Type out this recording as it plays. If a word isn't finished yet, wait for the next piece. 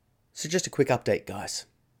So just a quick update, guys.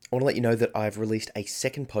 I want to let you know that I've released a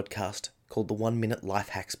second podcast called the 1 Minute Life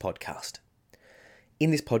Hacks Podcast. In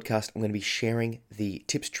this podcast, I'm going to be sharing the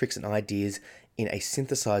tips, tricks, and ideas in a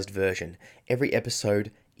synthesized version. Every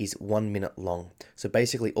episode is 1 minute long. So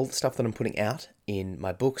basically, all the stuff that I'm putting out in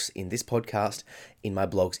my books, in this podcast, in my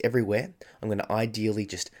blogs, everywhere, I'm going to ideally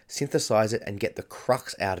just synthesize it and get the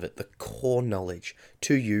crux out of it, the core knowledge,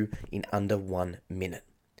 to you in under 1 minute.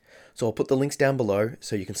 So I'll put the links down below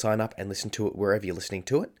so you can sign up and listen to it wherever you're listening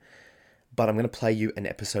to it. But I'm going to play you an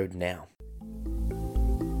episode now.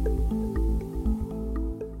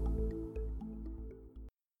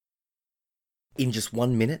 In just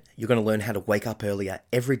 1 minute, you're going to learn how to wake up earlier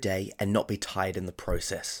every day and not be tired in the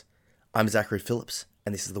process. I'm Zachary Phillips,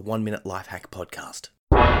 and this is the 1 Minute Life Hack Podcast.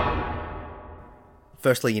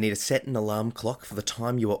 Firstly, you need to set an alarm clock for the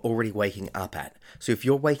time you are already waking up at. So if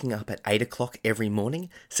you're waking up at 8 o'clock every morning,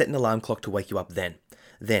 set an alarm clock to wake you up then.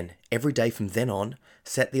 Then, every day from then on,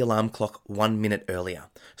 set the alarm clock 1 minute earlier.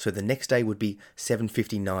 So the next day would be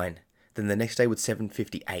 7:59. Then the next day would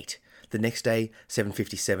 7:58. The next day,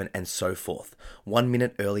 7:57, and so forth. 1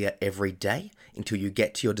 minute earlier every day until you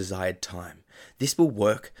get to your desired time. This will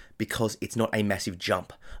work because it's not a massive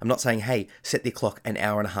jump. I'm not saying, hey, set the clock an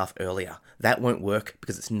hour and a half earlier. That won't work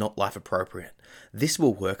because it's not life appropriate. This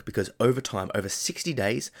will work because over time, over 60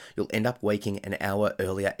 days, you'll end up waking an hour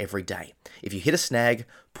earlier every day. If you hit a snag,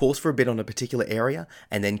 pause for a bit on a particular area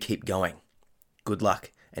and then keep going. Good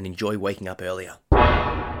luck and enjoy waking up earlier.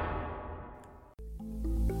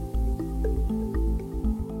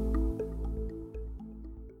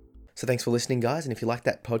 So thanks for listening, guys. And if you like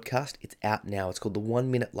that podcast, it's out now. It's called the 1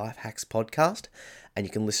 Minute Life Hacks Podcast, and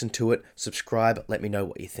you can listen to it, subscribe, let me know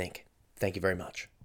what you think. Thank you very much.